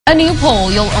A new poll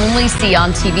you'll only see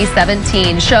on TV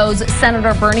 17 shows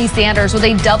Senator Bernie Sanders with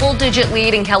a double-digit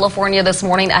lead in California this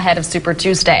morning ahead of Super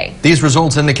Tuesday. These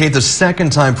results indicate the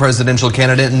second-time presidential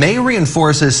candidate may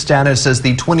reinforce his status as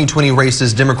the 2020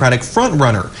 race's Democratic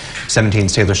frontrunner.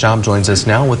 17's Taylor Schaub joins us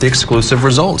now with the exclusive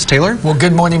results. Taylor? Well,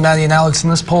 good morning, Maddie and Alex.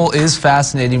 And this poll is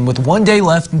fascinating. With 1 day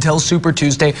left until Super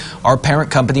Tuesday, our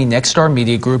parent company, Nexstar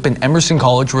Media Group and Emerson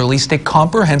College released a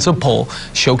comprehensive poll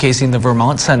showcasing the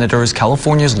Vermont senator as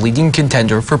California's leading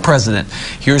contender for president.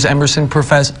 Here's Emerson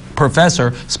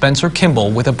Professor Spencer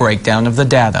Kimball with a breakdown of the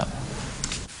data.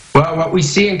 Well, what we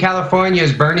see in California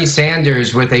is Bernie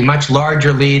Sanders with a much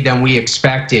larger lead than we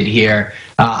expected here.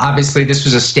 Obviously, this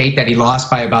was a state that he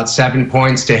lost by about 7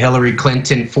 points to Hillary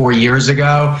Clinton 4 years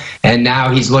ago, and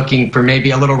now he's looking for maybe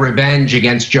a little revenge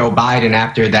against Joe Biden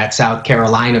after that South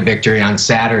Carolina victory on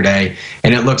Saturday.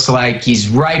 And it looks like he's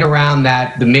right around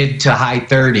the mid to high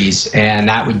 30s, and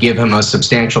that would give him a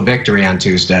substantial victory on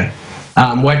Tuesday.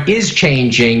 What is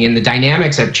changing, and the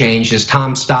dynamics have changed, is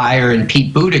Tom Steyer and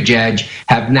Pete Buttigieg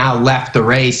have now left the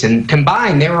race, and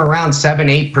combined they were around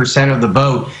 7–8% of the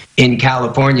vote in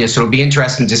California. So it'll be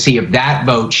interesting to see if that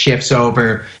vote shifts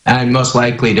over, and most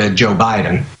likely to Joe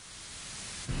Biden.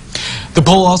 The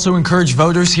poll also encouraged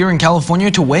voters here in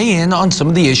California to weigh in on some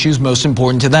of the issues most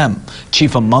important to them.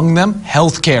 Chief among them,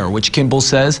 health care, which Kimball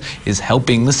says is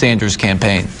helping the Sanders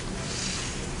campaign.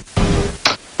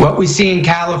 What we see in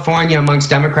California amongst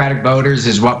Democratic voters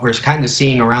is what we're kind of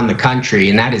seeing around the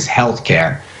country, and that is health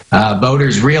care.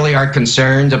 Voters really are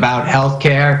concerned about health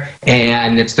care,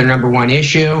 and it's their #1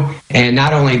 issue. And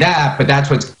not only that, but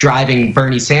that's what's driving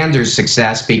Bernie Sanders'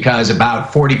 success, because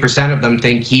about 40% of them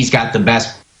think he's got the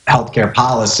best health care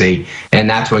policy, and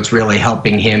that's what's really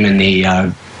helping him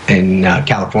in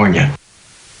California.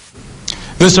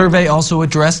 The survey also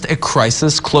addressed a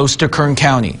crisis close to Kern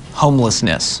County: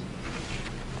 homelessness.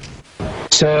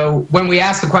 So when we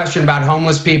ask the question about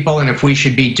homeless people and if we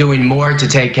should be doing more to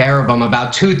take care of them,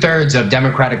 about 2/3 of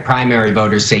Democratic primary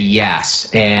voters say yes.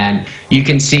 And you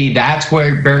can see that's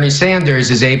where Bernie Sanders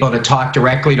is able to talk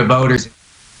directly to voters.